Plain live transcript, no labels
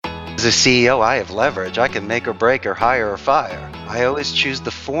As a CEO, I have leverage. I can make or break or hire or fire. I always choose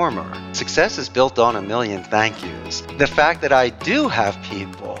the former. Success is built on a million thank yous. The fact that I do have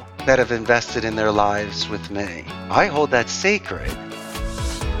people that have invested in their lives with me, I hold that sacred.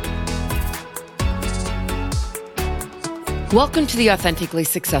 Welcome to the Authentically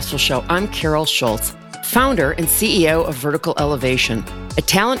Successful Show. I'm Carol Schultz, founder and CEO of Vertical Elevation, a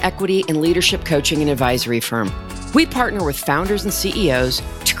talent equity and leadership coaching and advisory firm. We partner with founders and CEOs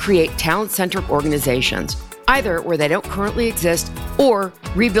to create talent-centric organizations, either where they don't currently exist or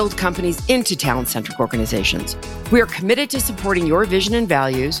rebuild companies into talent-centric organizations. We are committed to supporting your vision and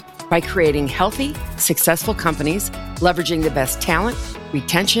values by creating healthy, successful companies, leveraging the best talent,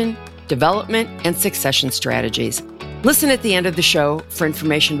 retention, development, and succession strategies. Listen at the end of the show for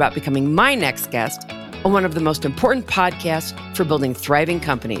information about becoming my next guest on one of the most important podcasts for building thriving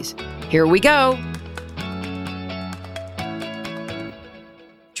companies. Here we go.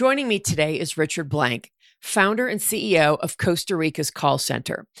 Joining me today is Richard Blank, founder and CEO of Costa Rica's Call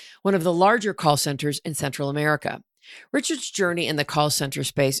Center, one of the larger call centers in Central America. Richard's journey in the call center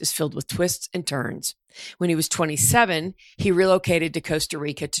space is filled with twists and turns. When he was 27, he relocated to Costa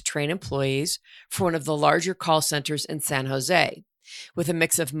Rica to train employees for one of the larger call centers in San Jose. With a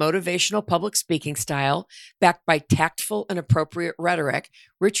mix of motivational public speaking style, backed by tactful and appropriate rhetoric,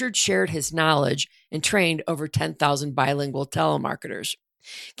 Richard shared his knowledge and trained over 10,000 bilingual telemarketers.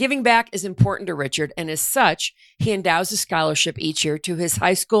 Giving back is important to Richard, and as such, he endows a scholarship each year to his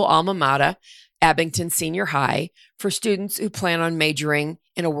high school alma mater, Abington Senior High, for students who plan on majoring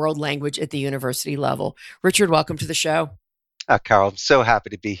in a world language at the university level. Richard, welcome to the show. Carol, I'm so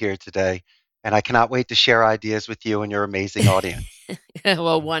happy to be here today, and I cannot wait to share ideas with you and your amazing audience.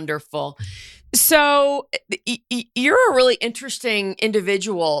 Well, wonderful. So you're a really interesting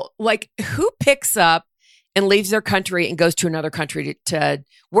individual. Like, who picks up and leaves their country and goes to another country to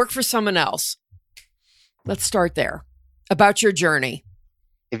work for someone else? Let's start there. About your journey.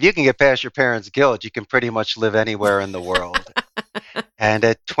 If you can get past your parents' guilt, you can pretty much live anywhere in the world. And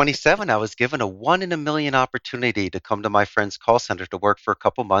at 27, I was given a 1 in a million opportunity to come to my friend's call center to work for a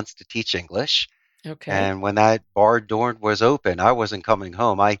couple months to teach English. Okay. And when that bar door was open, I wasn't coming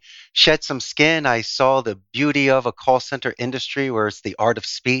home. I shed some skin. I saw the beauty of a call center industry where it's the art of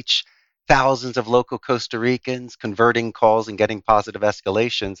speech. Thousands of local Costa Ricans converting calls and getting positive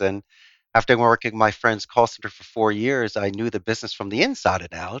escalations. And after working my friend's call center for 4 years, I knew the business from the inside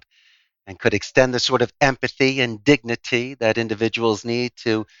and out and could extend the sort of empathy and dignity that individuals need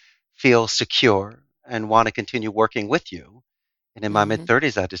to feel secure and want to continue working with you. And in my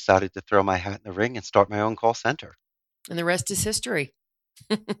mid-30s, I decided to throw my hat in the ring and start my own call center. And the rest is history.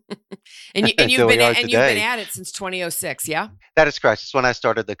 and you've been at it since 2006, yeah? That is correct. It's when I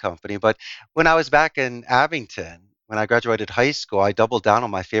started the company. But when I was back in Abington, when I graduated high school, I doubled down on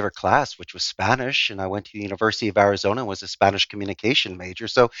my favorite class, which was Spanish. And I went to the University of Arizona and was a Spanish communication major.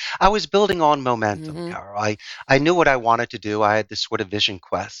 So I was building on momentum, Carol. I knew what I wanted to do. I had this sort of vision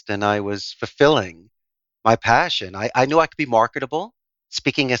quest, and I was fulfilling my passion. I knew I could be marketable,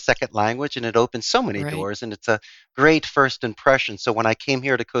 speaking a second language, and it opened so many doors, and it's a great first impression. So when I came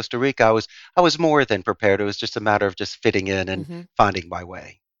here to Costa Rica, I was more than prepared. It was just a matter of just fitting in and finding my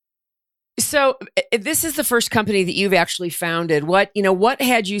way. So this is the first company that you've actually founded. What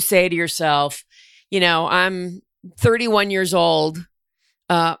had you say to yourself, I'm 31 years old.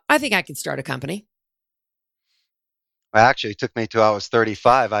 I think I can start a company. Well, actually, it took me till I was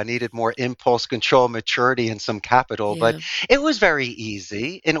 35. I needed more impulse control, maturity, and some capital, but it was very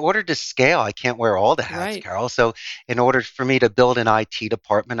easy. In order to scale, I can't wear all the hats, Carol. So in order for me to build an IT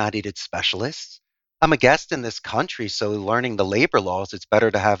department, I needed specialists. I'm a guest in this country, so learning the labor laws, it's better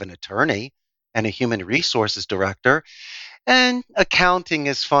to have an attorney and a human resources director. And accounting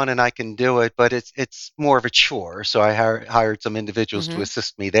is fun and I can do it, but it's more of a chore. So I hired some individuals to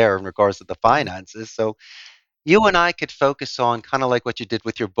assist me there in regards to the finances. So you and I could focus on kind of like what you did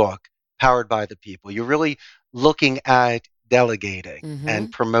with your book, Powered by the People. You're really looking at delegating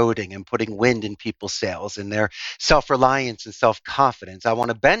and promoting and putting wind in people's sails and their self-reliance and self-confidence. I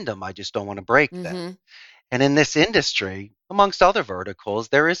want to bend them. I just don't want to break them. And in this industry, amongst other verticals,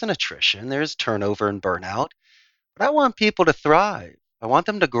 there is an attrition, there is turnover and burnout. But I want people to thrive. I want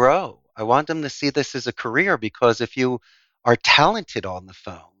them to grow. I want them to see this as a career, because if you are talented on the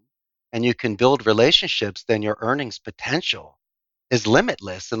phone and you can build relationships, then your earnings potential is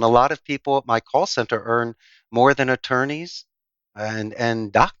limitless. And a lot of people at my call center earn more than attorneys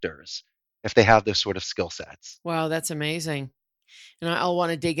and doctors if they have those sort of skill sets. Wow, that's amazing. And I'll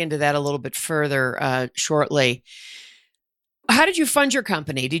want to dig into that a little bit further shortly. How did you fund your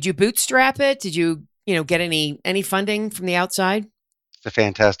company? Did you bootstrap it? Did you, get any funding from the outside? It's a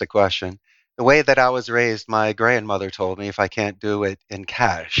fantastic question. The way that I was raised, my grandmother told me if I can't do it in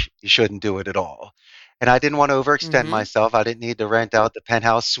cash, you shouldn't do it at all. And I didn't want to overextend Mm-hmm. myself. I didn't need to rent out the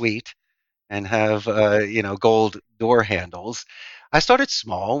penthouse suite and have gold door handles. I started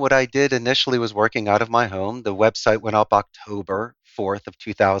small. What I did initially was working out of my home. The website went up October 4th of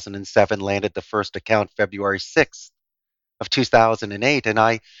 2007, landed the first account February 6th of 2008, and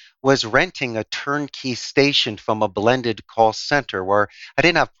I was renting a turnkey station from a blended call center where I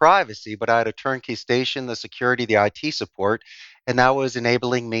didn't have privacy, but I had a turnkey station, the security, the IT support, and that was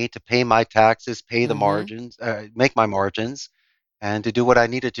enabling me to pay my taxes, pay the Mm-hmm. margins, make my margins, and to do what I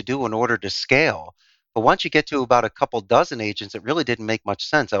needed to do in order to scale. But once you get to about a couple dozen agents, it really didn't make much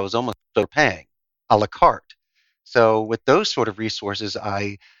sense. I was almost overpaying a la carte. So, with those sort of resources,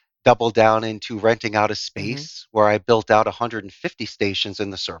 I doubled down into renting out a Mm-hmm. space where I built out 150 stations in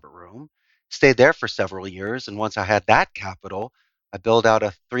the server room, stayed there for several years. And once I had that capital, I built out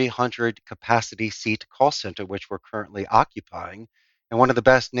a 300 capacity seat call center, which we're currently occupying in one of the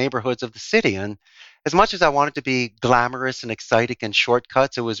best neighborhoods of the city. And as much as I wanted to be glamorous and exciting and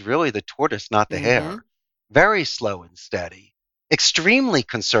shortcuts, it was really the tortoise, not the Mm-hmm. hare. Very slow and steady. Extremely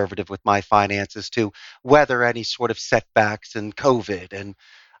conservative with my finances to weather any sort of setbacks and COVID. And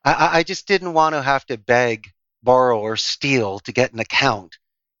I just didn't want to have to beg, borrow, or steal to get an account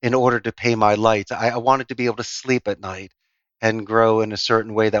in order to pay my lights. I wanted to be able to sleep at night and grow in a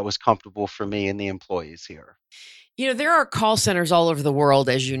certain way that was comfortable for me and the employees here. There are call centers all over the world,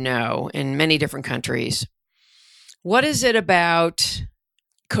 as you know, in many different countries. What is it about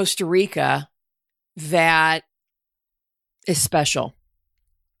Costa Rica that is special?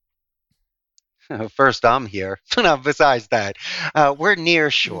 First, I'm here. No, besides that, we're near Mm-hmm.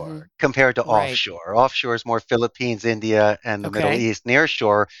 shore compared to Right. offshore. Offshore is more Philippines, India, and the Middle Okay. East. Near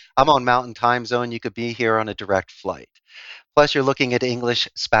shore, I'm on Mountain Time Zone. You could be here on a direct flight. Plus, you're looking at English,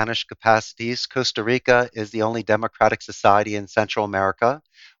 Spanish capacities. Costa Rica is the only democratic society in Central America.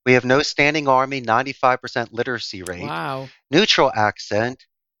 We have no standing army, 95% literacy rate, Wow. neutral accent,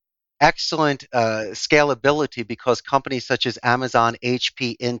 excellent scalability because companies such as Amazon,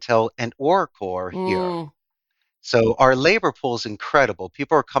 HP, Intel, and Oracle are here. Mm, So our labor pool is incredible.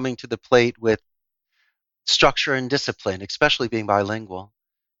 People are coming to the plate with structure and discipline, especially being bilingual.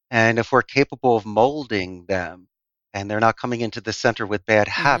 And if we're capable of molding them and they're not coming into the center with bad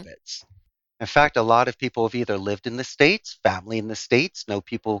mm-hmm. habits. In fact, a lot of people have either lived in the States, family in the States, know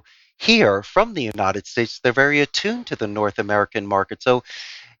people here from the United States. They're very attuned to the North American market. So,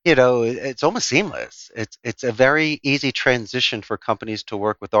 it's almost seamless. It's a very easy transition for companies to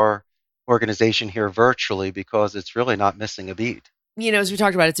work with our organization here virtually because it's really not missing a beat. As we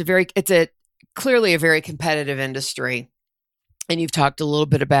talked about, it's a clearly a very competitive industry. And you've talked a little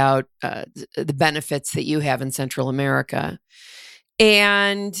bit about the benefits that you have in Central America.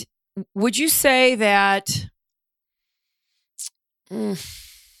 And would you say that,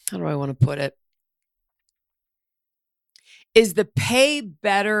 how do I want to put it? Is the pay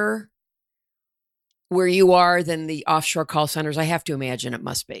better where you are than the offshore call centers? I have to imagine it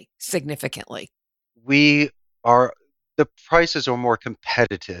must be significantly. We are the prices are more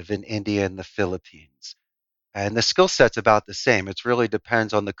competitive in India and the Philippines. And the skill set's about the same. It really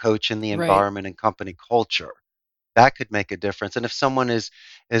depends on the coach and the Right. environment and company culture. That could make a difference. And if someone is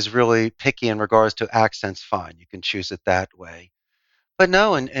really picky in regards to accents, fine, you can choose it that way. But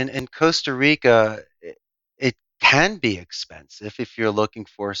no, in Costa Rica, it can be expensive if you're looking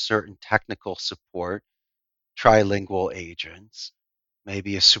for certain technical support, trilingual agents,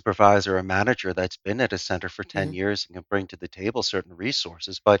 maybe a supervisor or manager that's been at a center for 10 Mm-hmm. years and can bring to the table certain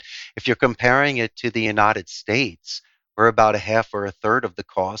resources. But if you're comparing it to the United States, we're about a half or a third of the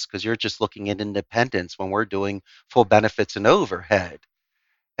cost because you're just looking at independence when we're doing full benefits and overhead.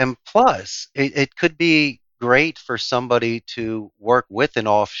 And plus, it could be great for somebody to work with an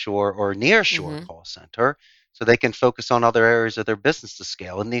offshore or nearshore Mm-hmm. call center so they can focus on other areas of their business to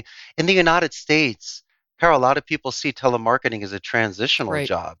scale. In the United States, Carol, a lot of people see telemarketing as a transitional Right.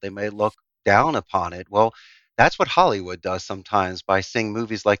 job. They may look down upon it. Well, that's what Hollywood does sometimes by seeing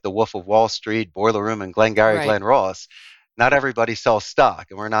movies like The Wolf of Wall Street, Boiler Room, and Glengarry Right. Glen Ross. Not everybody sells stock,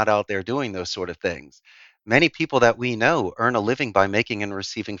 and we're not out there doing those sort of things. Many people that we know earn a living by making and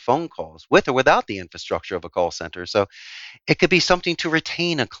receiving phone calls with or without the infrastructure of a call center. So it could be something to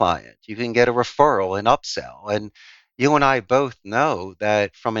retain a client. You can get a referral, an upsell. And you and I both know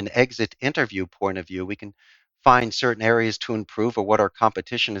that from an exit interview point of view, we can find certain areas to improve or what our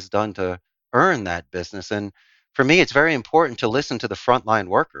competition has done to earn that business. And for me, it's very important to listen to the frontline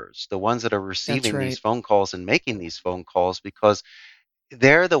workers, the ones that are That's receiving these right. phone calls and making these phone calls, because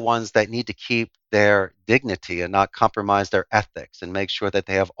they're the ones that need to keep their dignity and not compromise their ethics and make sure that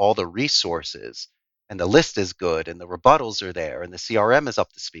they have all the resources and the list is good and the rebuttals are there and the CRM is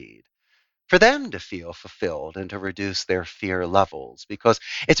up to speed for them to feel fulfilled and to reduce their fear levels because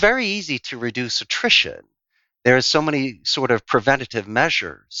it's very easy to reduce attrition. There's so many sort of preventative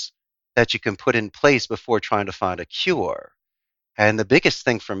measures that you can put in place before trying to find a cure. And the biggest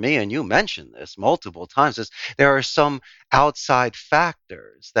thing for me, and you mentioned this multiple times, is there are some outside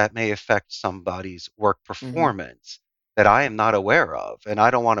factors that may affect somebody's work Mm-hmm. performance that I am not aware of. And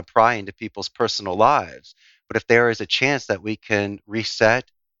I don't want to pry into people's personal lives. But if there is a chance that we can reset,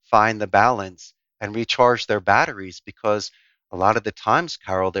 find the balance, and recharge their batteries, because a lot of the times,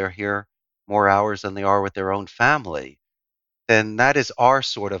 Carol, they're here more hours than they are with their own family, then that is our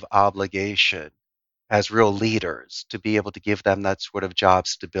sort of obligation as real leaders to be able to give them that sort of job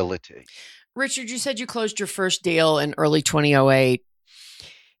stability. Richard, you said you closed your first deal in early 2008.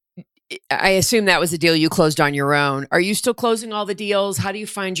 I assume that was a deal you closed on your own. Are you still closing all the deals? How do you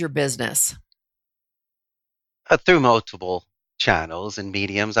find your business? Through multiple channels and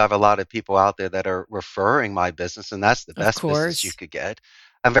mediums. I have a lot of people out there that are referring my business, and that's the Of best business you course. could get.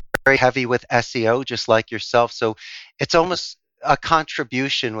 I'm very heavy with SEO, just like yourself. So it's almost a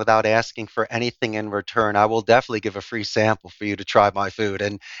contribution without asking for anything in return. I will definitely give a free sample for you to try my food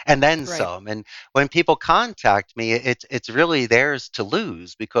and then Right. some. And when people contact me, it's really theirs to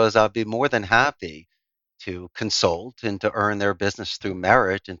lose because I'll be more than happy to consult and to earn their business through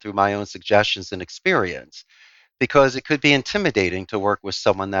merit and through my own suggestions and experience because it could be intimidating to work with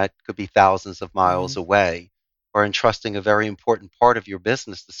someone that could be thousands of Mm-hmm. miles away or entrusting a very important part of your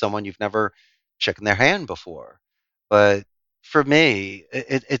business to someone you've never shaken their hand before. But for me,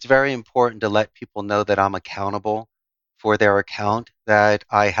 it's very important to let people know that I'm accountable for their account, that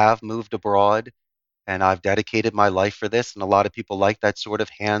I have moved abroad and I've dedicated my life for this. And a lot of people like that sort of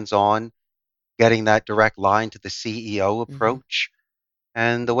hands on, getting that direct line to the CEO Mm-hmm. approach.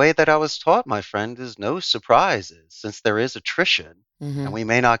 And the way that I was taught, my friend, is no surprises. Since there is attrition, Mm-hmm. and we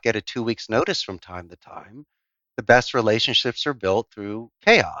may not get a 2 weeks notice from time to time, the best relationships are built through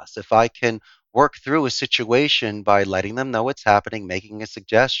chaos. If I can work through a situation by letting them know what's happening, making a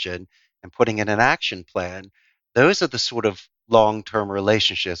suggestion, and putting in an action plan, those are the sort of long term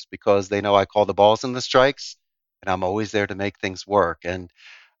relationships because they know I call the balls and the strikes, and I'm always there to make things work. And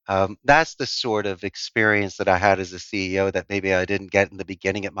that's the sort of experience that I had as a CEO that maybe I didn't get in the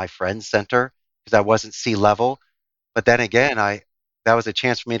beginning at my friend's center because I wasn't C-level. But then again, I that was a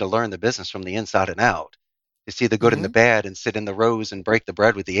chance for me to learn the business from the inside and out, to see the good and the Mm-hmm. bad and sit in the rows and break the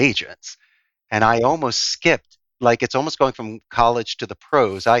bread with the agents. And I almost skipped, like it's almost going from college to the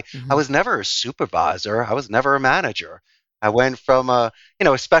pros. I Mm-hmm. was never a supervisor. I was never a manager. I went from a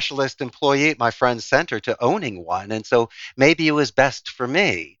specialist employee at my friend's center to owning one. And so maybe it was best for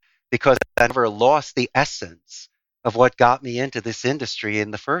me because I never lost the essence of what got me into this industry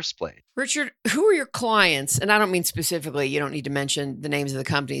in the first place. Richard, who are your clients? And I don't mean specifically, you don't need to mention the names of the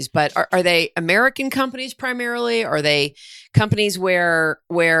companies, but are they American companies primarily? Are they companies where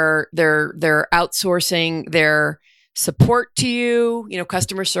they're outsourcing their support to you,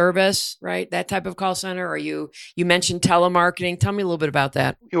 customer service, right? That type of call center? Or you mentioned telemarketing. Tell me a little bit about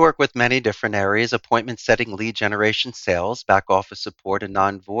that. We work with many different areas: appointment setting, lead generation, sales, back office support, and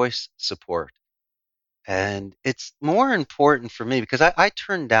non voice support. And it's more important for me because I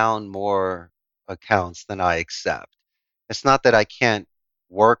turn down more accounts than I accept. It's not that I can't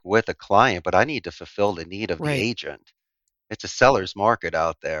work with a client, but I need to fulfill the need of the Right. agent. It's a seller's market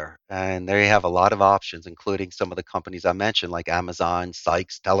out there, and they have a lot of options, including some of the companies I mentioned, like Amazon,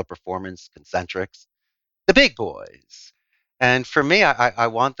 Sykes, Teleperformance, Concentrix, the big boys. And for me, I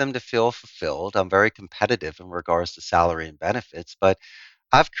want them to feel fulfilled. I'm very competitive in regards to salary and benefits, but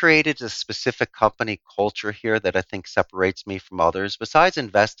I've created a specific company culture here that I think separates me from others, besides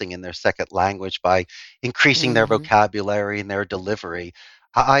investing in their second language by increasing their Mm-hmm. vocabulary and their delivery.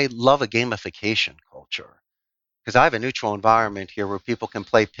 I love a gamification culture because I have a neutral environment here where people can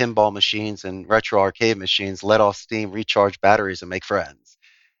play pinball machines and retro arcade machines, let off steam, recharge batteries, and make friends.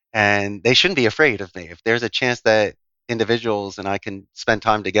 And they shouldn't be afraid of me. If there's a chance that individuals and I can spend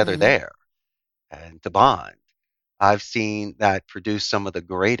time together Mm-hmm. there and to bond, I've seen that produce some of the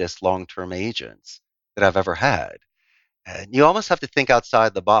greatest long term agents that I've ever had. And you almost have to think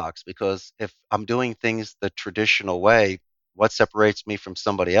outside the box because if I'm doing things the traditional way, what separates me from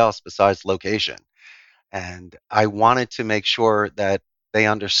somebody else besides location? And I wanted to make sure that they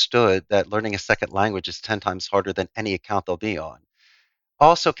understood that learning a second language is 10 times harder than any account they'll be on.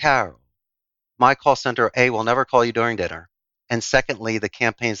 Also, Carol, my call center, A, will never call you during dinner. And secondly, the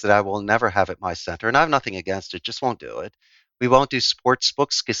campaigns that I will never have at my center, and I have nothing against it, just won't do it. We won't do sports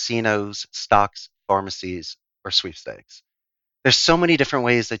books, casinos, stocks, pharmacies, or sweepstakes. There's so many different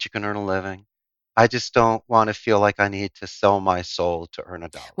ways that you can earn a living. I just don't want to feel like I need to sell my soul to earn a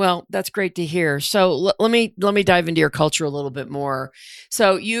dollar. Well, that's great to hear. So let me dive into your culture a little bit more.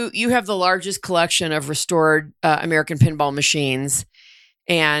 So you have the largest collection of restored American pinball machines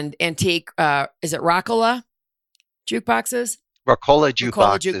and antique. Is it Rockola jukeboxes? Rockola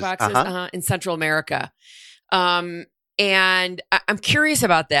Rockola jukeboxes. jukeboxes in Central America. Um, and I'm curious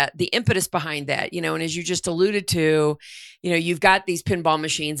about that, the impetus behind that, and as you just alluded to, you've got these pinball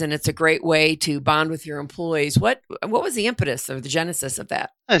machines and it's a great way to bond with your employees. What was the impetus or the genesis of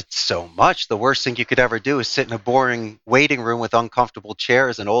that? It's so much. The worst thing you could ever do is sit in a boring waiting room with uncomfortable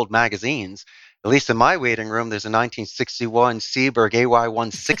chairs and old magazines. At least in my waiting room, there's a 1961 Seeburg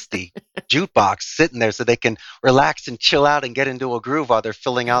AY-160 jukebox sitting there so they can relax and chill out and get into a groove while they're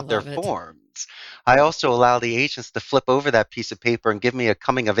filling out their forms. I also allow the agents to flip over that piece of paper and give me a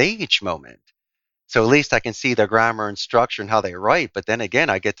coming of age moment. So at least I can see their grammar and structure and how they write. But then again,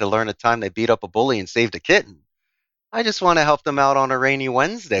 I get to learn a time they beat up a bully and saved a kitten. I just want to help them out on a rainy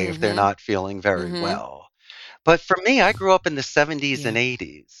Wednesday if they're not feeling very well. But for me, I grew up in the 70s and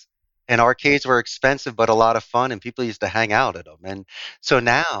 80s. And arcades were expensive, but a lot of fun, and people used to hang out at them. And so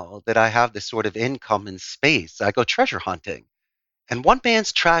now that I have this sort of income and space, I go treasure hunting. And one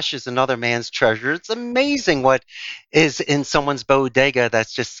man's trash is another man's treasure. It's amazing what is in someone's bodega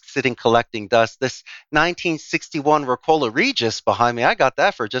that's just sitting collecting dust. This 1961 Rockola Regis behind me, I got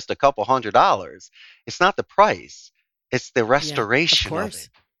that for just a couple $100. It's not the price. It's the restoration of it.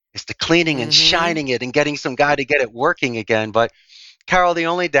 It's the cleaning and shining it and getting some guy to get it working again. But Carol, the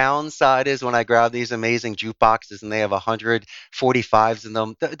only downside is when I grab these amazing jukeboxes and they have 145s in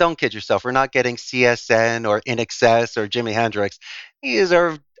them. Don't kid yourself. We're not getting CSN or In Excess or Jimi Hendrix. These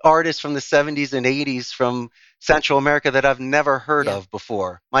are artists from the 70s and 80s from Central America that I've never heard of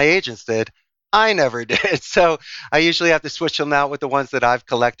before. My agents did. I never did. So I usually have to switch them out with the ones that I've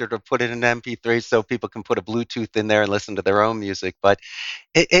collected or put in an MP3 so people can put a Bluetooth in there and listen to their own music. But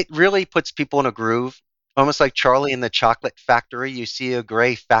it really puts people in a groove. Almost like Charlie in the Chocolate Factory. You see a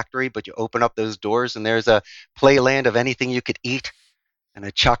gray factory, but you open up those doors and there's a playland of anything you could eat and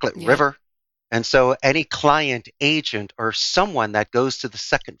a chocolate river. And so any client, agent, or someone that goes to the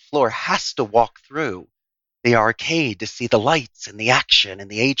second floor has to walk through the arcade to see the lights and the action and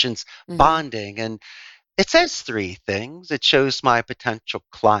the agents bonding. And it says three things. It shows my potential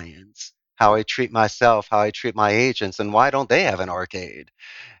clients how I treat myself, how I treat my agents, and why don't they have an arcade?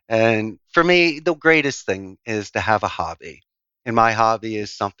 And for me, the greatest thing is to have a hobby. And my hobby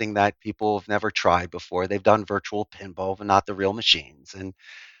is something that people have never tried before. They've done virtual pinball, but not the real machines. And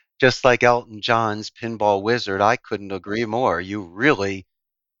just like Elton John's Pinball Wizard, I couldn't agree more. You really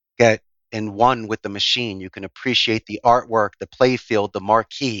get in one with the machine. You can appreciate the artwork, the playfield, the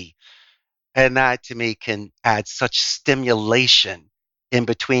marquee. And that to me can add such stimulation in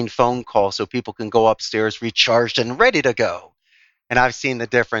between phone calls so people can go upstairs recharged and ready to go. And I've seen the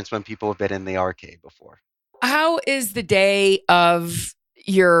difference when people have been in the arcade before. How is the day of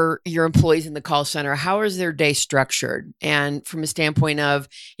your employees in the call center? How is their day structured? And from a standpoint of,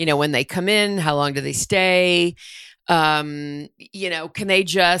 when they come in, how long do they stay? Can they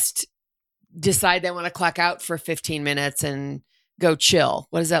just decide they want to clock out for 15 minutes and go chill?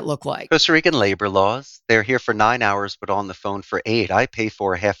 What does that look like? Costa Rican labor laws. They're here for 9 hours, but on the phone for 8. I pay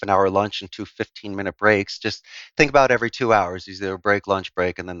for a half an hour lunch and 2 15-minute breaks. Just think about every 2 hours. Is there a break, lunch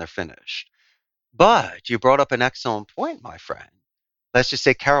break, and then they're finished. But you brought up an excellent point, my friend. Let's just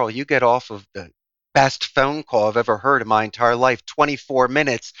say, Carol, you get off of the best phone call I've ever heard in my entire life, 24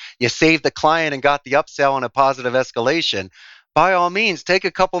 minutes. You saved the client and got the upsell and a positive escalation. By all means, take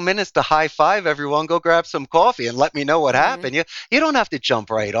a couple minutes to high five everyone, go grab some coffee and let me know what happened. You don't have to jump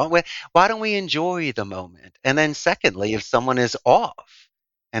right on. Why don't we enjoy the moment? And then secondly, if someone is off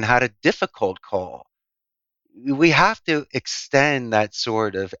and had a difficult call, we have to extend that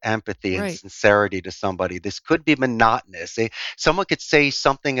sort of empathy and sincerity to somebody. This could be monotonous. Someone could say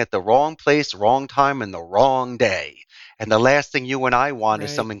something at the wrong place, wrong time, and the wrong day. And the last thing you and I want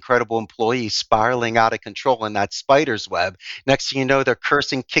is some incredible employee spiraling out of control in that spider's web. Next thing you know, they're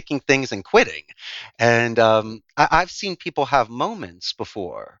cursing, kicking things, and quitting. And I've seen people have moments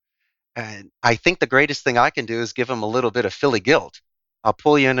before. And I think the greatest thing I can do is give them a little bit of Philly guilt. I'll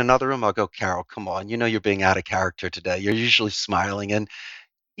pull you in another room. I'll go, Carol, come on. You're being out of character today. You're usually smiling and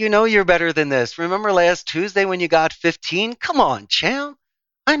you're better than this. Remember last Tuesday when you got 15? Come on, champ.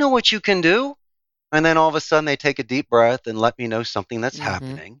 I know what you can do. And then all of a sudden they take a deep breath and let me know something that's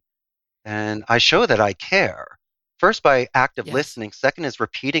happening. And I show that I care. first by active Yes. listening. Second is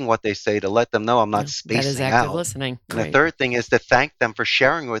repeating what they say to let them know I'm not That is spacing active out. listening. And the Right. third thing is to thank them for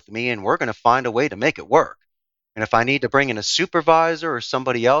sharing with me, and we're going to find a way to make it work. And if I need to bring in a supervisor or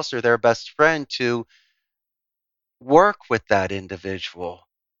somebody else or their best friend to work with that individual,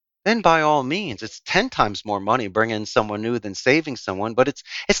 then by all means, it's 10 times more money bringing in someone new than saving someone. But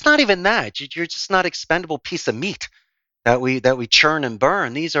it's not even that. You're just not expendable piece of meat that we churn and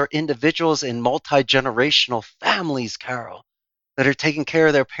burn. These are individuals in multi-generational families, Carol, that are taking care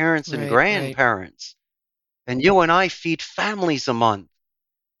of their parents and Right. grandparents. And you and I feed families a month.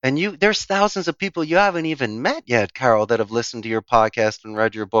 And there's thousands of people you haven't even met yet, Carol, that have listened to your podcast and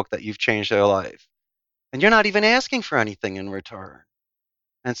read your book that you've changed their life. And you're not even asking for anything in return.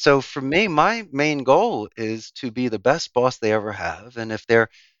 And so for me, my main goal is to be the best boss they ever have. And if their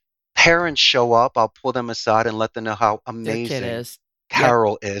parents show up, I'll pull them aside and let them know how Their kid amazing is.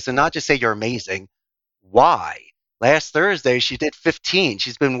 Carol is. And not just say you're amazing. Why? Last Thursday, she did 15.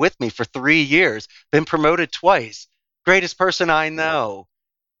 She's been with me for 3 years, been promoted twice. Greatest person I know.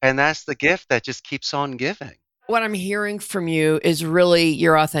 And that's the gift that just keeps on giving. What I'm hearing from you is really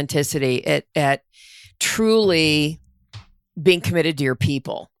your authenticity at truly being committed to your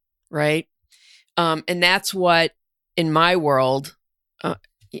people, right? And that's what, in my world,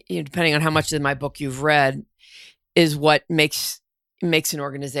 depending on how much of my book you've read, is what makes an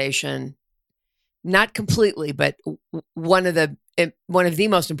organization, not completely, but one of the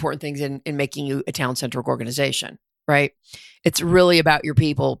most important things in making you a town-centric organization, right? It's really about your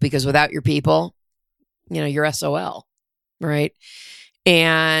people, because without your people, you're SOL, right?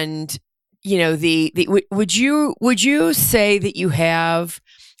 And would you say that you have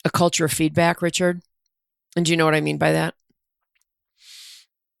a culture of feedback, Richard? And do you know what I mean by that?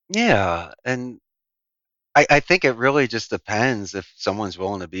 Yeah, and I think it really just depends if someone's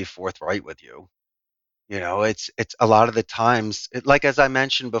willing to be forthright with you. It's a lot of the times, like as I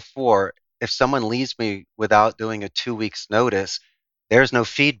mentioned before, if someone leaves me without doing a 2 weeks notice, there's no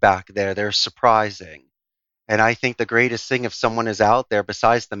feedback there. They're surprising. And I think the greatest thing, if someone is out there,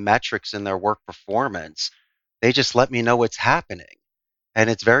 besides the metrics in their work performance, they just let me know what's happening. And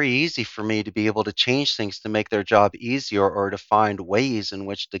it's very easy for me to be able to change things to make their job easier, or to find ways in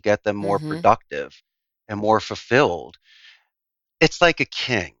which to get them more productive and more fulfilled. It's like a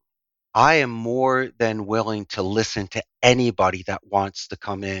king. I am more than willing to listen to anybody that wants to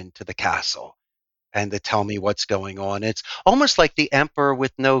come into the castle and to tell me what's going on. It's almost like the emperor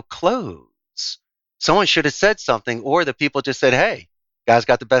with no clothes. Someone should have said something, or the people just said, hey, guy's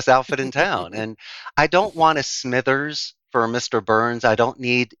got the best outfit in town. And I don't want a Smithers for Mr. Burns. I don't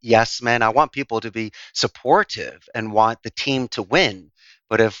need yes men. I want people to be supportive and want the team to win.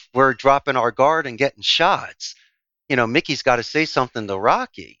 But if we're dropping our guard and getting shots, Mickey's got to say something to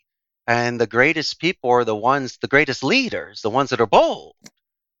Rocky. And the greatest people are the greatest leaders, the ones that are bold,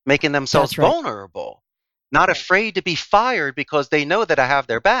 making themselves vulnerable, not afraid to be fired because they know that I have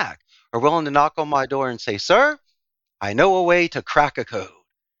their back, are willing to knock on my door and say, sir, I know a way to crack a code.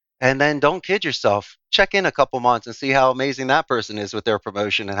 And then don't kid yourself, check in a couple months and see how amazing that person is with their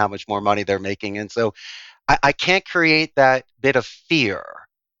promotion and how much more money they're making. And so I can't create that bit of fear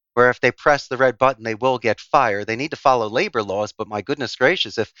where if they press the red button, they will get fired. They need to follow labor laws, but my goodness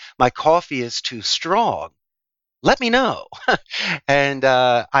gracious, if my coffee is too strong, let me know. And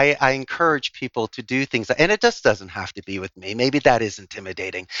I encourage people to do things, and it just doesn't have to be with me. Maybe that is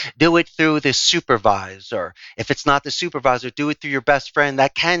intimidating. Do it through the supervisor. If it's not the supervisor, do it through your best friend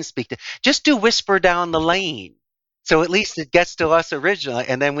that can speak to. Just do whisper down the lane. So at least it gets to us originally,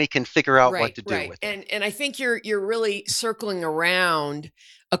 and then we can figure out what to do with it. And I think you're really circling around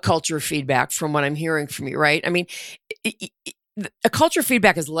a culture of feedback from what I'm hearing from you, right? I mean, a culture of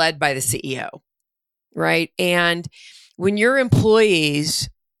feedback is led by the CEO, right? And when your employees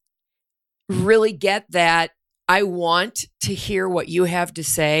really get that, I want to hear what you have to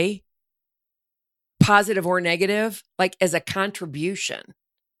say, positive or negative, like as a contribution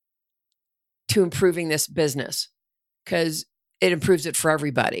to improving this business, because it improves it for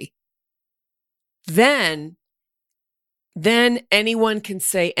everybody. Then anyone can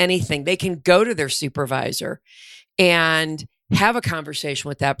say anything. They can go to their supervisor and have a conversation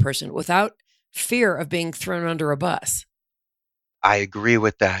with that person without fear of being thrown under a bus. I agree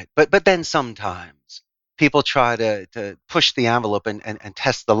with that. But then sometimes people try to push the envelope and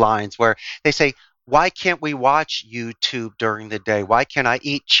test the lines, where they say, why can't we watch YouTube during the day? Why can't I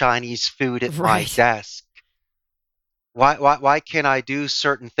eat Chinese food at my desk? Why can't I do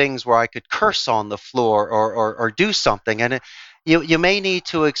certain things where I could curse on the floor or do something? And you may need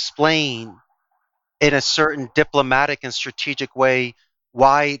to explain in a certain diplomatic and strategic way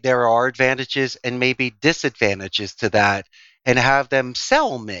why there are advantages and maybe disadvantages to that and have them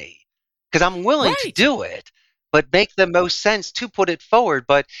sell me because I'm willing to Right. do it, but make the most sense to put it forward.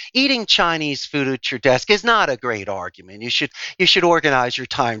 But eating Chinese food at your desk is not a great argument. You should organize your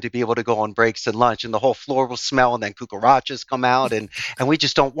time to be able to go on breaks and lunch, and the whole floor will smell, and then cucarachas come out, and we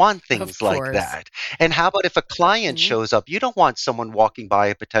just don't want Of things like course. that. And how about if a client Mhm. shows up? You don't want someone walking by,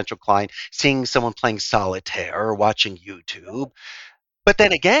 a potential client, seeing someone playing solitaire or watching YouTube. But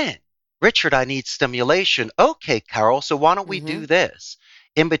then again, Richard, I need stimulation. Okay, Carol, so why don't we Mhm. do this?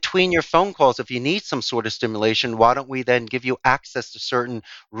 In between your phone calls, if you need some sort of stimulation, why don't we then give you access to certain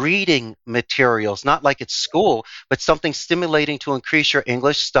reading materials, not like at school, but something stimulating to increase your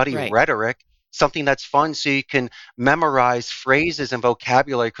English, study Right. rhetoric, something that's fun so you can memorize phrases and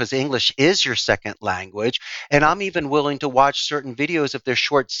vocabulary because English is your second language. And I'm even willing to watch certain videos if they're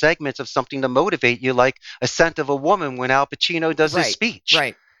short segments of something to motivate you, like Ascent of a Woman when Al Pacino does his Right. speech.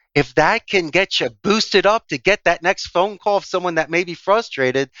 Right. If that can get you boosted up to get that next phone call of someone that may be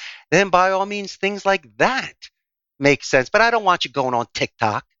frustrated, then by all means, things like that make sense. But I don't want you going on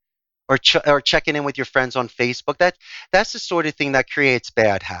TikTok or checking in with your friends on Facebook. That's the sort of thing that creates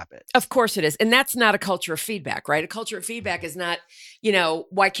bad Of habits. course it is. And that's not a culture of feedback, right? A culture of feedback is not,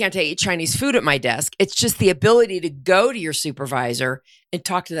 why can't I eat Chinese food at my desk? It's just the ability to go to your supervisor and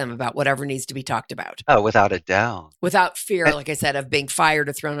talk to them about whatever needs to be talked about Oh, without a doubt. without fear, And, like I said, of being fired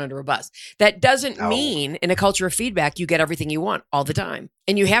or thrown under a bus. That doesn't no, mean in a culture of feedback you get everything you want all the time.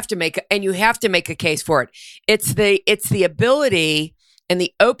 And you have to make a case for it. It's the ability and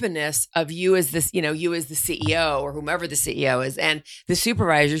the openness of you as the CEO or whomever the CEO is and the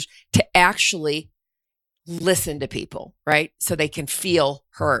supervisors to actually listen to people, right? So they can feel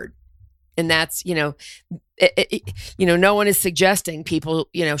heard. And that's, no one is suggesting people,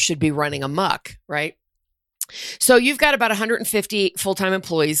 should be running amok, right? So you've got about 150 full-time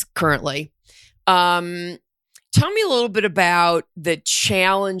employees currently. Um, Tell me a little bit about the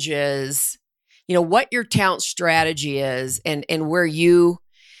challenges, what your talent strategy is and where you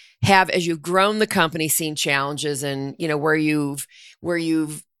have, as you've grown the company, seen challenges and, where you've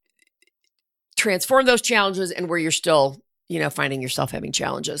transformed those challenges and where you're still, finding yourself having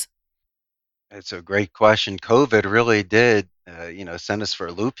challenges. it's a great question. COVID really did, send us for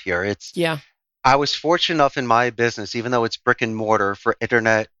a loop here. Yeah, I was fortunate enough in my business, even though it's brick and mortar for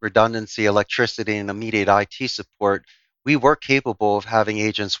internet redundancy, electricity, and immediate IT support, we were capable of having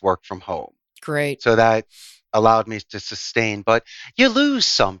agents work from home. great. So that allowed me to sustain. But you lose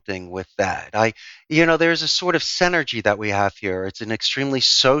something with that. There's a sort of synergy that we have here. It's an extremely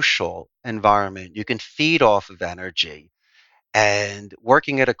social environment. You can feed off of energy. And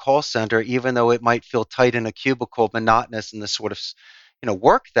working at a call center, even though it might feel tight in a cubicle, monotonous in the sort of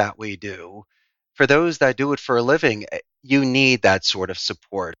work that we do, for those that do it for a living, you need that sort of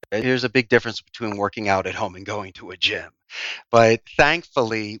support. There's a big difference between working out at home and going to a gym. But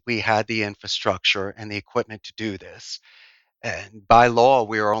thankfully, we had the infrastructure and the equipment to do this. And by law,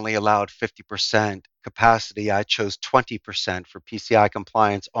 we are only allowed 50% capacity. I chose 20% for PCI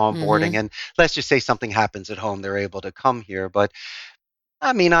compliance, onboarding, Mm-hmm. and let's just say something happens at home, they're able to come here. But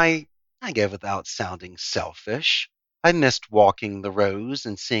I mean, I get without sounding selfish. I missed walking the rows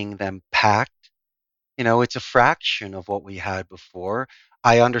and seeing them packed. It's a fraction of what we had before.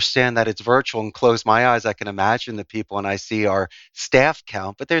 I understand that it's virtual and close my eyes. I can imagine the people and I see our staff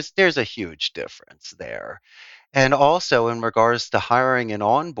count, but there's a huge difference there. And also in regards to hiring and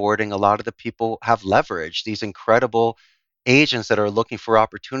onboarding, a lot of the people have leverage. These incredible agents that are looking for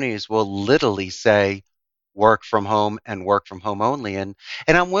opportunities will literally say, work from home and work from home only. And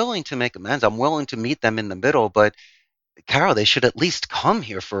I'm willing to make amends. I'm willing to meet them in the middle, but Carol, they should at least come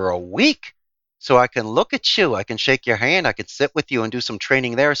here for a week so I can look at you. I can shake your hand. I can sit with you and do some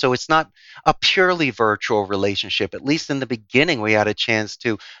training there. So it's not a purely virtual relationship. At least in the beginning, we had a chance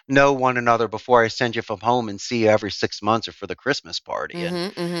to know one another before I send you from home and see you every 6 months or for the Christmas party.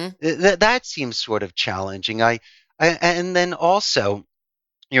 And Mm-hmm. Mm-hmm. that seems sort of challenging. And then also,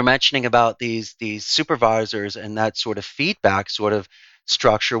 you're mentioning about these supervisors and that sort of feedback sort of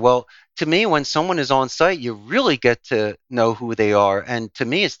structure. Well, to me, when someone is on site, you really get to know who they are. And to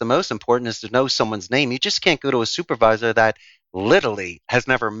me, it's the most important is to know someone's name. You just can't go to a supervisor that literally has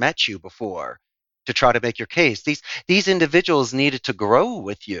never met you before to try to make your case. These individuals needed to grow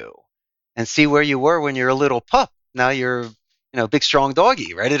with you and see where you were when you're a little pup. Now you're, big strong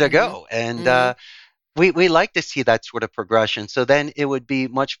doggy, ready to Mm-hmm. go. And Mm-hmm. we like to see that sort of progression. So then it would be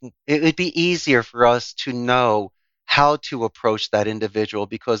easier for us to know how to approach that individual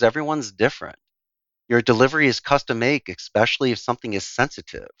because everyone's different. Your delivery is custom made, especially if something is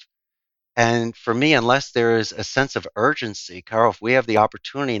sensitive. And for me, unless there is a sense of urgency, Carol, if we have the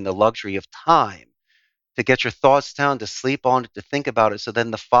opportunity and the luxury of time to get your thoughts down, to sleep on it, to think about it, so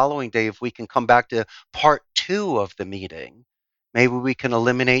then the following day, if we can come back to part two of the meeting, maybe we can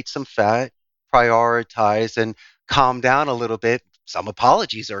eliminate some fat, prioritize, and calm down a little bit. Some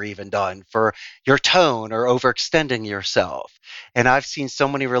apologies are even done for your tone or overextending yourself. And I've seen so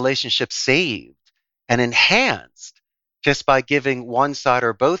many relationships saved and enhanced just by giving one side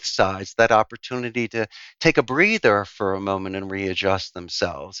or both sides that opportunity to take a breather for a moment and readjust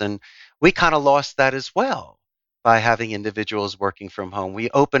themselves. And we kind of lost that as well by having individuals working from home.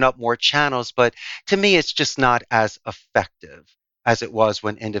 We open up more channels, but to me, it's just not as effective as it was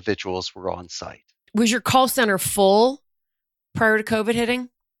when individuals were on site. Was your call center full prior to COVID hitting?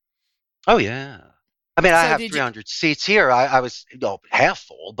 Oh, yeah. I mean, I have 300 seats here. I was half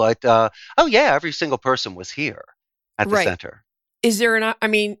full, but oh, yeah, every single person was here at the center. Is there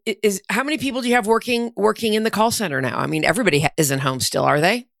how many people do you have working in the call center now? I mean, everybody isn't home still, are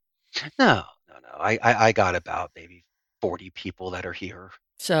they? No. I got about maybe 40 people that are here.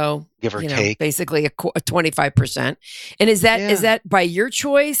 So, give or take, basically a 25%. And is that by your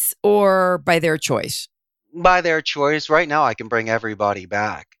choice or by their choice? By their choice. Right now, I can bring everybody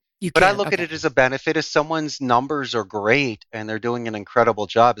back. But I look at it as a benefit. If someone's numbers are great and they're doing an incredible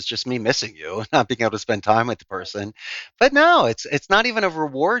job, it's just me missing you, not being able to spend time with the person. But no, it's not even a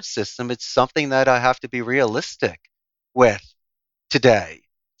reward system. It's something that I have to be realistic with today.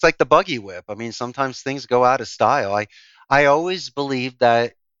 It's like the buggy whip. I mean, sometimes things go out of style. I always believe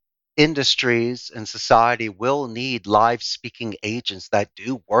that industries and society will need live speaking agents that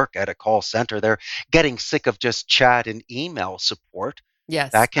do work at a call center. They're getting sick of just chat and email support.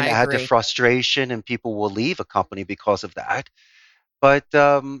 Yes, that can add to frustration, and people will leave a company because of that. But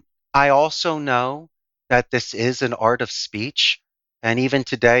I also know that this is an art of speech. And even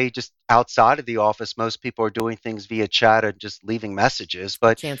today, just outside of the office, most people are doing things via chat and just leaving messages.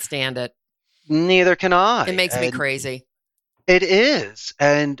 But can't stand it. Neither can I. It makes me crazy. It is.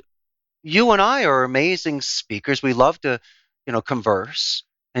 And you and I are amazing speakers. We love to, converse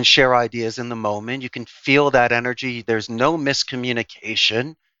and share ideas in the moment. You can feel that energy. There's no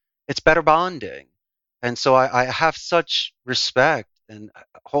miscommunication. It's better bonding. And so I have such respect and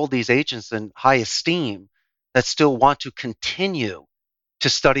hold these agents in high esteem that still want to continue to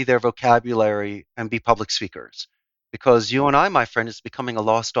study their vocabulary and be public speakers. Because you and I, my friend, is becoming a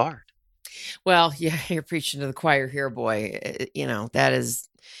lost art. Well, yeah, you're preaching to the choir here, boy. That is...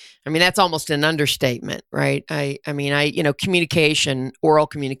 that's almost an understatement, right? Communication, oral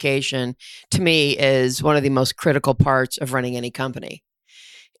communication, to me is one of the most critical parts of running any company.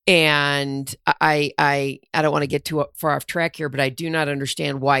 And I don't want to get too far off track here, but I do not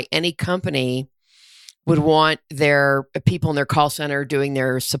understand why any company would want their people in their call center doing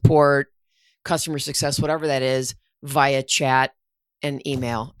their support, customer success, whatever that is, via chat and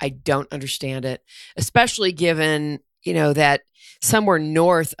email. I don't understand it, especially given that somewhere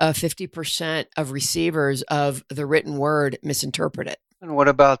north of 50% of receivers of the written word misinterpret it. And what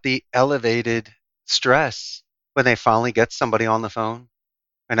about the elevated stress when they finally get somebody on the phone?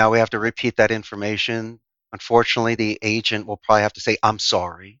 And now we have to repeat that information. Unfortunately, the agent will probably have to say, I'm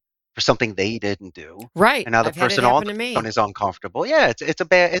sorry for something they didn't do. Right. And now the person on the phone is uncomfortable. Yeah,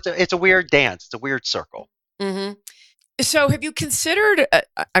 it's a weird dance. It's a weird circle. Mm-hmm. So have you considered,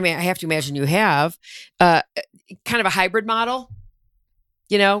 I have to imagine you have, kind of a hybrid model,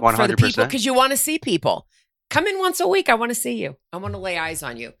 100%. for the people, because you want to see people. Come in once a week. I want to see you. I want to lay eyes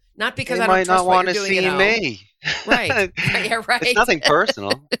on you. Not because I don't trust what you're doing at home. They might not want to see me. Right. Yeah, right. It's nothing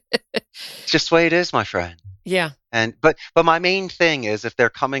personal. It's just the way it is, my friend. Yeah. But my main thing is, if they're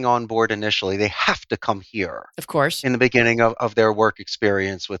coming on board initially, they have to come here. Of course. In the beginning of their work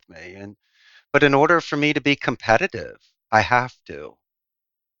experience with me. But in order for me to be competitive, I have to.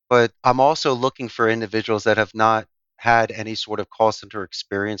 But I'm also looking for individuals that have not had any sort of call center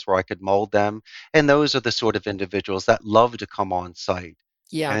experience where I could mold them. And those are the sort of individuals that love to come on site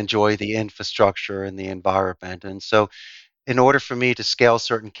and enjoy the infrastructure and the environment. And so in order for me to scale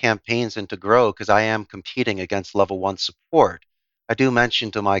certain campaigns and to grow, because I am competing against level 1 support, I do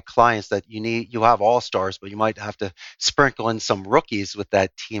mention to my clients that you have all-stars, but you might have to sprinkle in some rookies with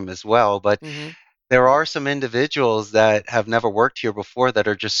that team as well. But there are some individuals that have never worked here before that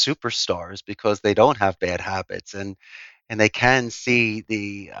are just superstars because they don't have bad habits, and they can see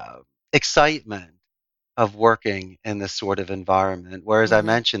the excitement of working in this sort of environment. Whereas I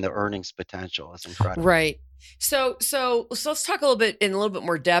mentioned the earnings potential is incredible. Right. So let's talk a little bit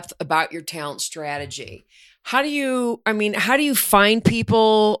more depth about your talent strategy. how do you find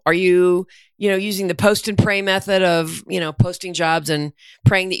people? Are you, using the post and pray method of, posting jobs and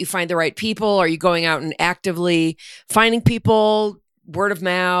praying that you find the right people? Are you going out and actively finding people, word of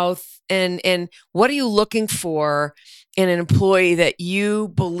mouth? And what are you looking for in an employee that you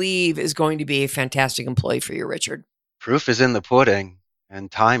believe is going to be a fantastic employee for you, Richard? Proof is in the pudding, and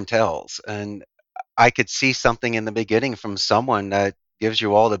time tells. And I could see something in the beginning from someone that gives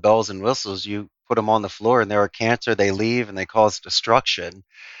you all the bells and whistles. You put them on the floor and they're a cancer, they leave and they cause destruction.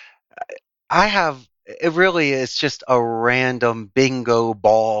 I have, it really is just a random bingo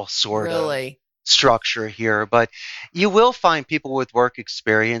ball sort of Really? structure here, but you will find people with work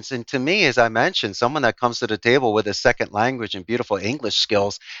experience. And to me, as I mentioned, someone that comes to the table with a second language and beautiful English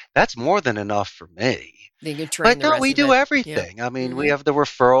skills, that's more than enough for me. They can train But the no, rest we of do it. Yeah. everything. I mean, we Hmm. have the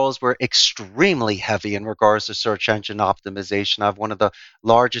referrals. We're extremely heavy in regards to search engine optimization. I have one of the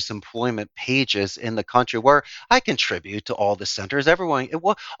largest employment pages in the country where I contribute to all the centers. Everyone,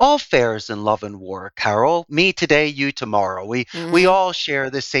 all fares in love and war, Carol. Me today, you tomorrow. We Hmm. all share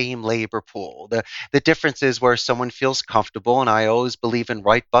the same labor pool. The difference is where someone feels comfortable, and I always believe in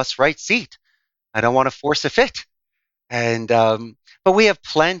right bus, right seat. I don't want to force a fit. And but we have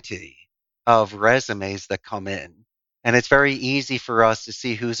plenty of resumes that come in, and it's very easy for us to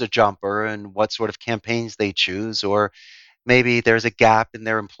see who's a jumper and what sort of campaigns they choose, or maybe there's a gap in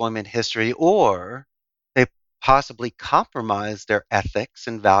their employment history, or they possibly compromise their ethics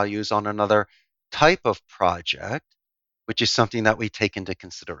and values on another type of project, which is something that we take into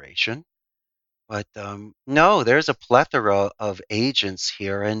consideration. But no, there's a plethora of agents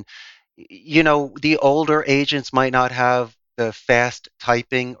here. And, the older agents might not have the fast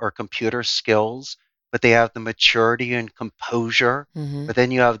typing or computer skills, but they have the maturity and composure. Hmm. But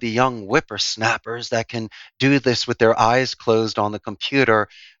then you have the young whippersnappers that can do this with their eyes closed on the computer,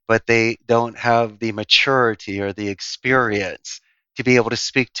 but they don't have the maturity or the experience to be able to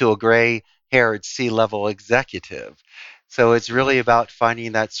speak to a gray haired C-level executive. So it's really about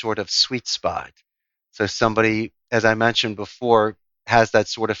finding that sort of sweet spot. So somebody, as I mentioned before, has that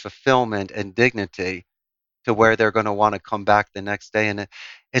sort of fulfillment and dignity to where they're going to want to come back the next day. And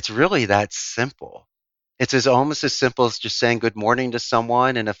it's really that simple. It's almost as simple as just saying good morning to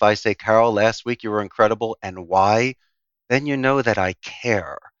someone. And if I say, Carol, last week you were incredible and why, then you know that I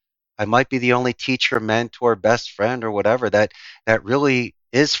care. I might be the only teacher, mentor, best friend, or whatever that really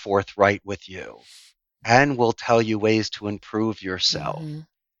is forthright with you and will tell you ways to improve yourself Hmm.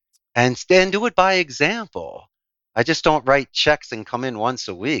 and do it by example. I just don't write checks and come in once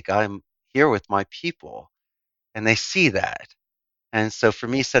a week. I'm here with my people and they see that. And so for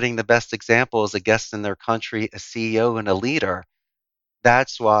me, setting the best example as a guest in their country, a CEO and a leader,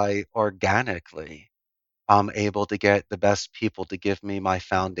 that's why organically I'm able to get the best people to give me my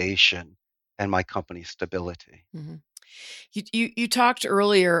foundation and my company stability. Hmm. You talked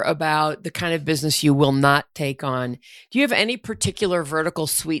earlier about the kind of business you will not take on. Do you have any particular vertical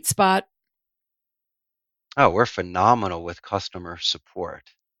sweet spot? Oh, we're phenomenal with customer support.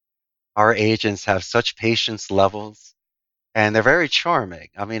 Our agents have such patience levels. And they're very charming.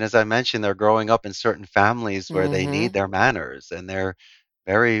 I mean, as I mentioned, they're growing up in certain families where they need Hmm. their manners and they're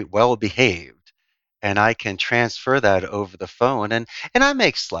very well behaved. And I can transfer that over the phone and I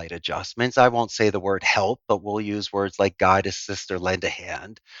make slight adjustments. I won't say the word help, but we'll use words like guide, assist, or lend a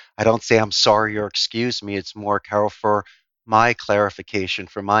hand. I don't say I'm sorry or excuse me. It's more, Carol, for my clarification,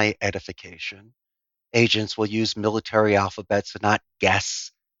 for my edification. Agents will use military alphabets and not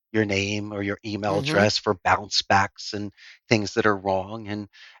guess your name or your email Hmm. address for bounce backs and things that are wrong.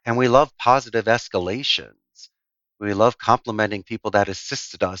 And we love positive escalations. We love complimenting people that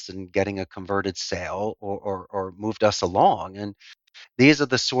assisted us in getting a converted sale or moved us along. And these are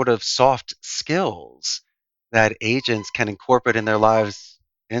the sort of soft skills that agents can incorporate in their lives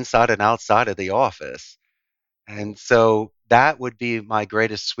inside and outside of the office. And so that would be my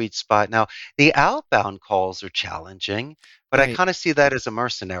greatest sweet spot. Now, the outbound calls are challenging, but I Right. kind of see that as a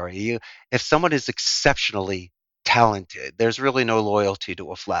mercenary. If someone is exceptionally talented, there's really no loyalty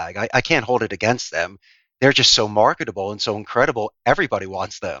to a flag. I can't hold it against them. They're just so marketable and so incredible. Everybody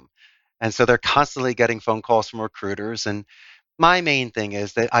wants them. And so they're constantly getting phone calls from recruiters. And my main thing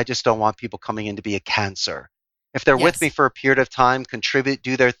is that I just don't want people coming in to be a cancer. If they're with me Yes. for a period of time, contribute,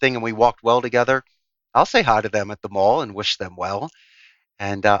 do their thing, and we walked well together, I'll say hi to them at the mall and wish them well.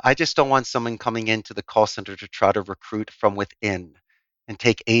 And I just don't want someone coming into the call center to try to recruit from within and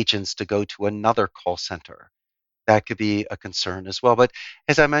take agents to go to another call center. That could be a concern as well. But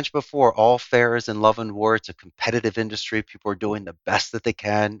as I mentioned before, all fair is in love and war. It's a competitive industry. People are doing the best that they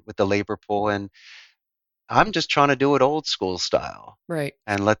can with the labor pool. And I'm just trying to do it old school style Right.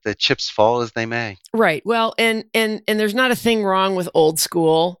 and let the chips fall as they may. Right. Well, and there's not a thing wrong with old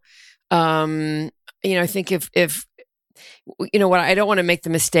school. I think if what, I don't want to make the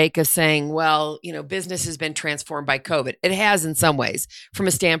mistake of saying, well, business has been transformed by COVID. It has in some ways from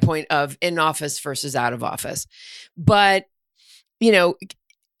a standpoint of in office versus out of office. But,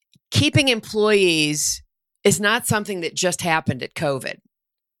 keeping employees is not something that just happened at COVID.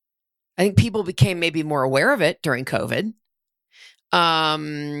 I think people became maybe more aware of it during COVID.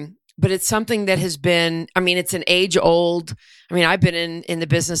 But it's something that has been, it's an age old. I've been in the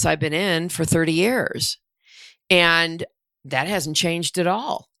business I've been in for 30 years, and that hasn't changed at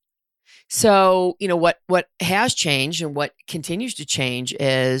all. So, what has changed and what continues to change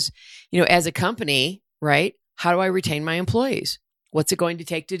is, as a company, right? How do I retain my employees? What's it going to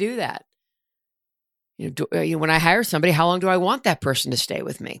take to do that? When I hire somebody, how long do I want that person to stay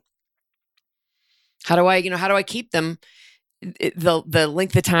with me? How do I keep them the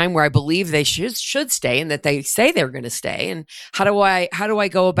length of time where I believe they should stay and that they say they're going to stay? And how do I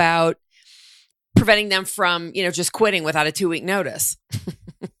go about preventing them from, just quitting without a 2-week notice?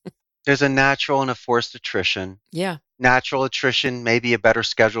 There's a natural and a forced attrition. Yeah. Natural attrition, maybe a better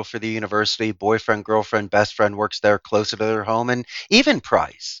schedule for the university, boyfriend, girlfriend, best friend works there closer to their home, and even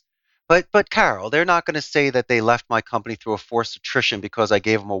price. But Carol, they're not going to say that they left my company through a forced attrition because I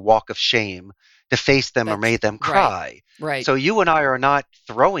gave them a walk of shame to face them or made them cry. Right. So you and I are not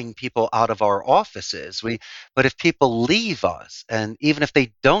throwing people out of our offices. But if people leave us, and even if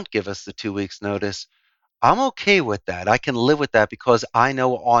they don't give us the 2 weeks notice, I'm okay with that. I can live with that because I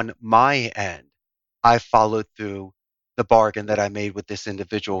know on my end, I followed through the bargain that I made with this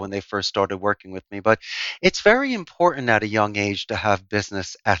individual when they first started working with me. But it's very important at a young age to have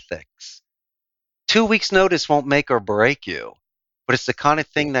business ethics. 2 weeks notice won't make or break you, but it's the kind of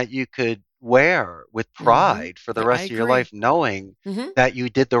thing that you could wear with pride for the rest of your life, knowing that you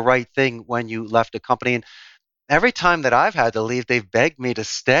did the right thing when you left a company. And every time that I've had to leave, they've begged me to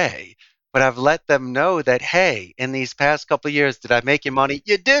stay. But I've let them know that, hey, in these past couple of years, did I make you money?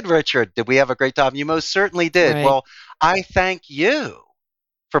 You did, Richard. Did we have a great time? You most certainly did. Right. Well, I thank you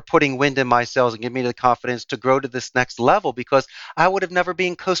for putting wind in my sails and giving me the confidence to grow to this next level, because I would have never been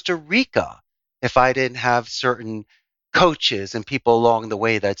in Costa Rica if I didn't have certain coaches and people along the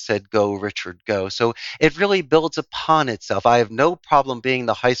way that said, go, Richard, go. So it really builds upon itself. I have no problem being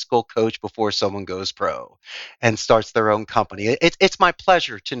the high school coach before someone goes pro and starts their own company. It's my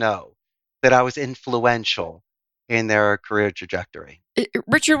pleasure to know that I was influential in their career trajectory.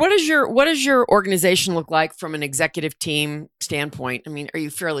 Richard, what does your organization look like from an executive team standpoint? Are you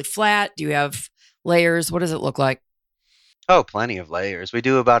fairly flat? Do you have layers? What does it look like? Oh, plenty of layers. We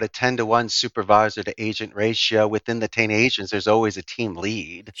do about a 10-to-1 supervisor to agent ratio. Within the 10 agents, there's always a team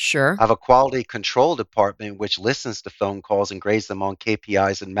lead. Sure. I have a quality control department which listens to phone calls and grades them on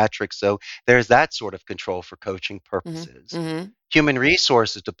KPIs and metrics. So there's that sort of control for coaching purposes. Human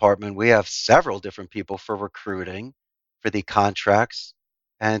resources department, we have several different people for recruiting, for the contracts,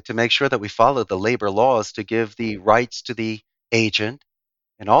 and to make sure that we follow the labor laws to give the rights to the agent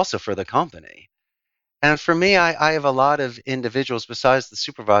and also for the company. And for me, I have a lot of individuals besides the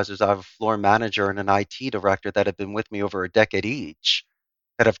supervisors. I have a floor manager and an IT director that have been with me over a decade each,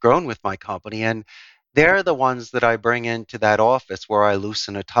 that have grown with my company. And they're the ones that I bring into that office where I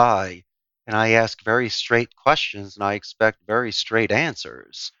loosen a tie and I ask very straight questions and I expect very straight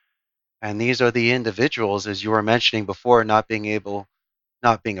answers. And these are the individuals, as you were mentioning before, not being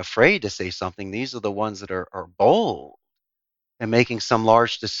afraid to say something. These are the ones that are bold and making some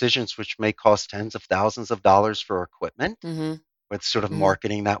large decisions which may cost tens of thousands of dollars for equipment with sort of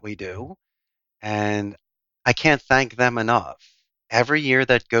marketing that we do. And I can't thank them enough. Every year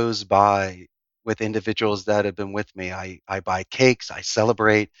that goes by with individuals that have been with me, I buy cakes, I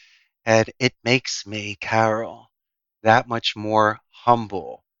celebrate, and it makes me, Carol, that much more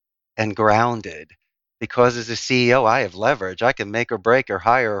humble and grounded, because as a CEO, I have leverage. I can make or break or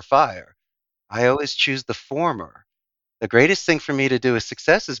hire or fire. I always choose the former. The greatest thing for me to do is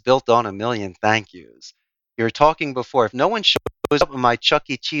success is built on a million thank yous. You were talking before, if no one shows up at my Chuck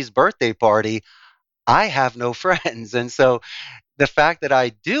E. Cheese birthday party, I have no friends. And so the fact that I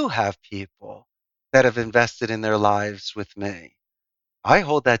do have people that have invested in their lives with me, I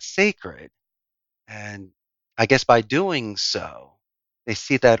hold that sacred. And I guess by doing so, they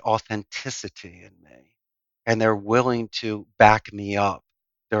see that authenticity in me and they're willing to back me up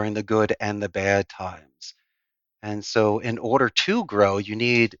during the good and the bad times. And so in order to grow, you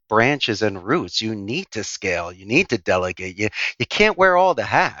need branches and roots. You need to scale. You need to delegate. You can't wear all the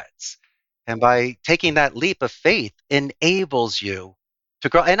hats. And by taking that leap of faith enables you to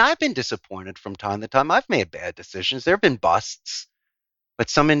grow. And I've been disappointed from time to time. I've made bad decisions. There have been busts. But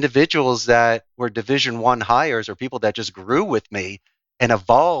some individuals that were Division I hires or people that just grew with me and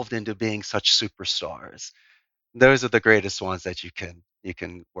evolved into being such superstars, those are the greatest ones that you can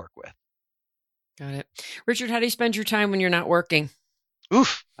work with. Got it. Richard, how do you spend your time when you're not working?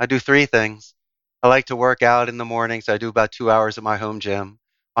 I do 3 things. I like to work out in the mornings. I do about 2 hours at my home gym.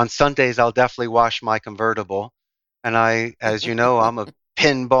 On Sundays, I'll definitely wash my convertible. And as you know, I'm a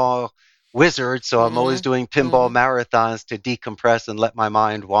pinball wizard, so I'm always doing pinball marathons to decompress and let my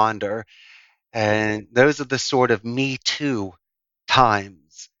mind wander. And those are the sort of me too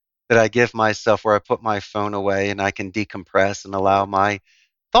times that I give myself where I put my phone away and I can decompress and allow my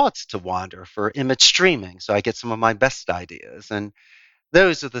thoughts to wander for image streaming so I get some of my best ideas. And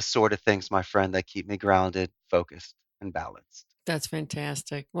those are the sort of things, my friend, that keep me grounded, focused, and balanced. That's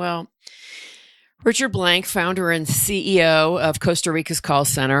fantastic. Well, Richard Blank, founder and CEO of Costa Rica's Call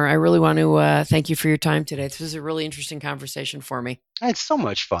Center, I really want to thank you for your time today. This was a really interesting conversation for me. I had so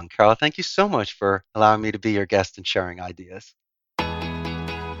much fun, Carol. Thank you so much for allowing me to be your guest and sharing ideas.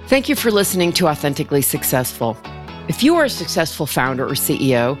 Thank you for listening to Authentically Successful. If you are a successful founder or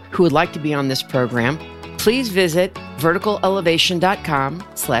CEO who would like to be on this program, please visit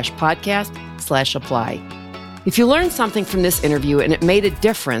verticalelevation.com/podcast/apply. If you learned something from this interview and it made a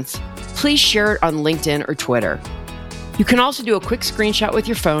difference, please share it on LinkedIn or Twitter. You can also do a quick screenshot with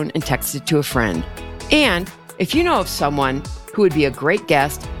your phone and text it to a friend. And if you know of someone who would be a great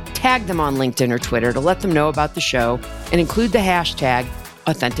guest, tag them on LinkedIn or Twitter to let them know about the show and include the hashtag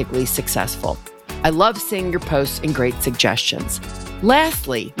Authentically Successful. I love seeing your posts and great suggestions.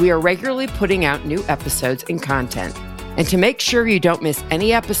 Lastly, we are regularly putting out new episodes and content. And to make sure you don't miss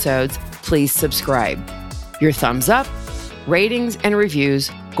any episodes, please subscribe. Your thumbs up, ratings, and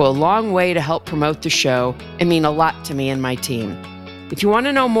reviews go a long way to help promote the show and mean a lot to me and my team. If you want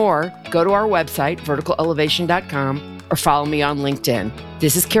to know more, go to our website, verticalelevation.com, or follow me on LinkedIn.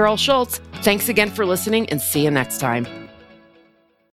 This is Carol Schultz. Thanks again for listening, and see you next time.